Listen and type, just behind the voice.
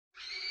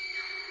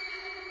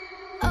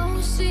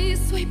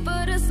she's sweet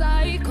but a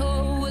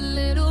psycho, a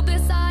little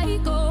bit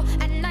psycho.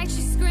 At night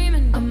she's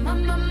screaming, I'm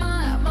on my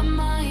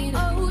mind.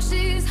 Oh,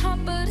 she's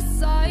hot but a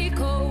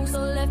psycho, so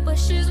left but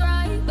she's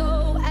right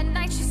though. At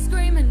night she's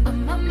screaming,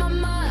 I'm on my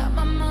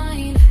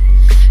mind.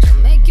 She'll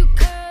make you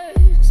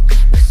curse,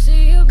 but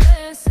she a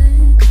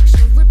blessing.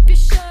 She'll rip your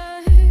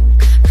shirt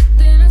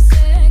within a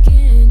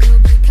second. You'll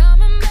be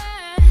coming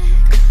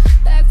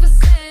back for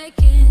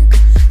seconds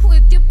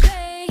with your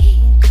play.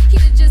 You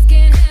just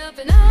can't help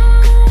it.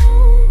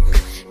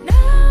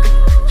 No,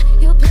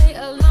 you'll play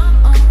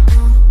along.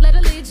 Let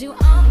her lead you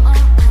on.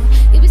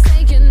 You'll be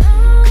saying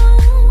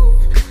no,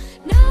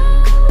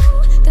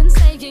 then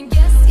saying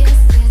yes,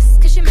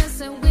 'cause you're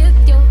messing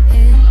with your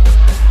head.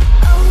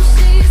 Oh,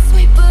 she's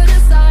sweet but a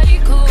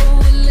psycho,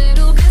 a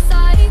little bit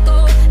psycho.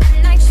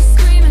 At night she's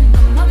screaming,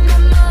 I'm on my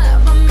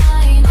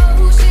mind.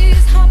 Oh,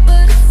 she's hot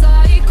but a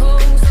psycho,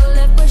 so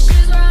left but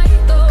she's right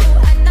though.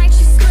 At night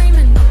she's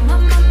screaming, I'm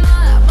on my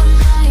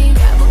mind.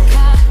 Grab a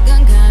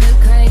shotgun, kinda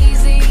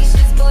crazy.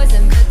 She's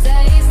poison but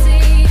tasty.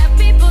 Yeah,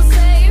 people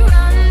say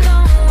run,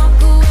 don't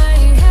walk away.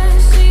 Yeah,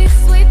 she's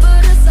sweet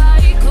but a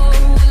psycho,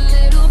 a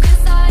little bit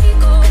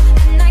psycho.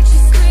 At night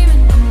she's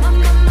screaming, I'm on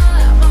my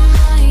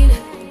mind.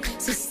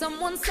 So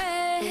someone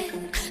said,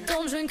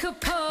 don't drink her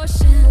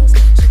potions.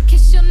 She'll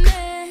kiss your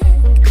neck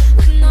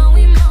with no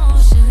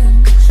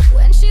emotion.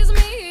 When she's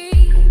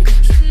mean,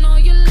 you know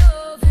you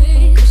love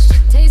it, 'cause she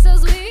tastes so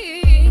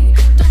sweet.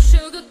 Don't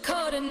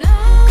sugarcoat it, no,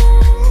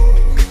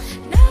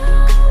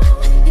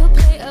 you'll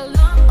play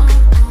along.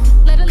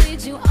 Let her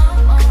lead you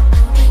on.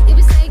 You'll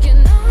be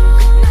saying no,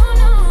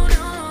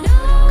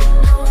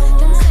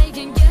 then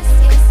saying yes,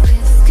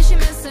 'cause you're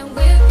messing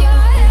with your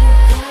head.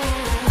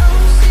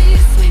 Oh,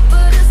 she's sweet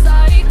but a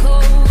psycho,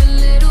 a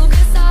little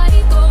bit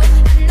psycho.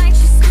 At night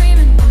she's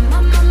screaming, I'm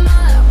on my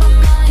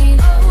mind.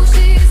 Oh,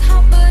 she's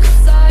hot but a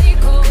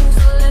psycho,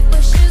 so left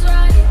but she's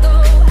right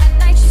though. At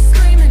night she's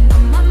screaming,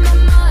 I'm on my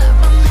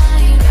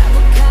mind. Grab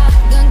a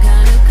shotgun,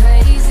 kinda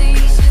crazy.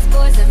 She's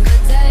poison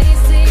but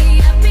tasty.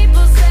 Yeah,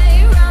 people say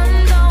run,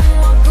 don't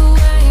walk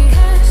away.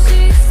 'Cause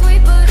she's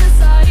sweet but a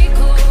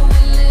psycho,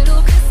 a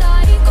little bit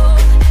psycho.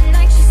 At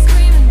night she's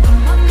screaming,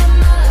 I'm on my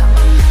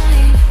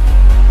mind.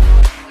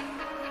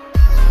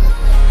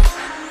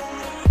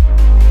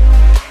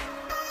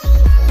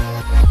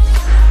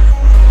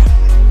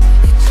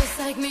 You're just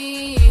like me,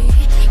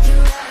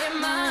 you're out your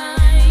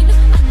mind.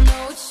 I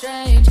know it's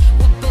strange,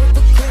 we're both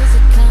the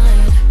crazy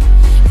kind.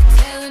 You're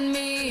telling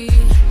me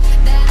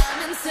that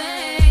I'm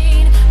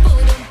insane, but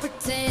don't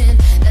pretend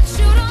that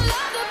you don't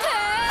love the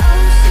pain. Oh,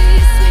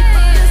 she's sweet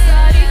but a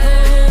psycho,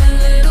 a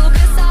little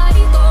bit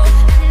psycho.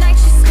 At night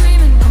she's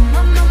screaming, I'm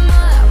on my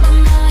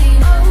mind.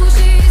 Oh,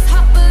 she's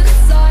hot but a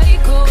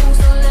psycho,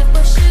 so left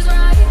but she's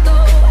right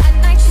though. At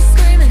night she's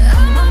screaming,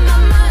 I'm on my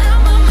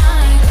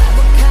mind. Grab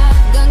a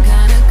shotgun,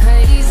 kinda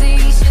crazy.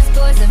 She's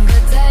poison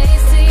but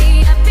tasty.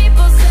 Yeah,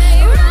 people say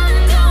run,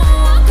 don't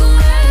walk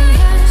away.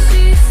 Yeah,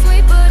 she's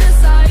sweet but a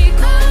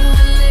psycho,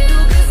 a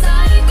little bit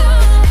psycho.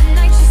 At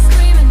night she's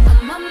screaming,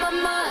 I'm on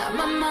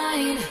my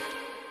mind.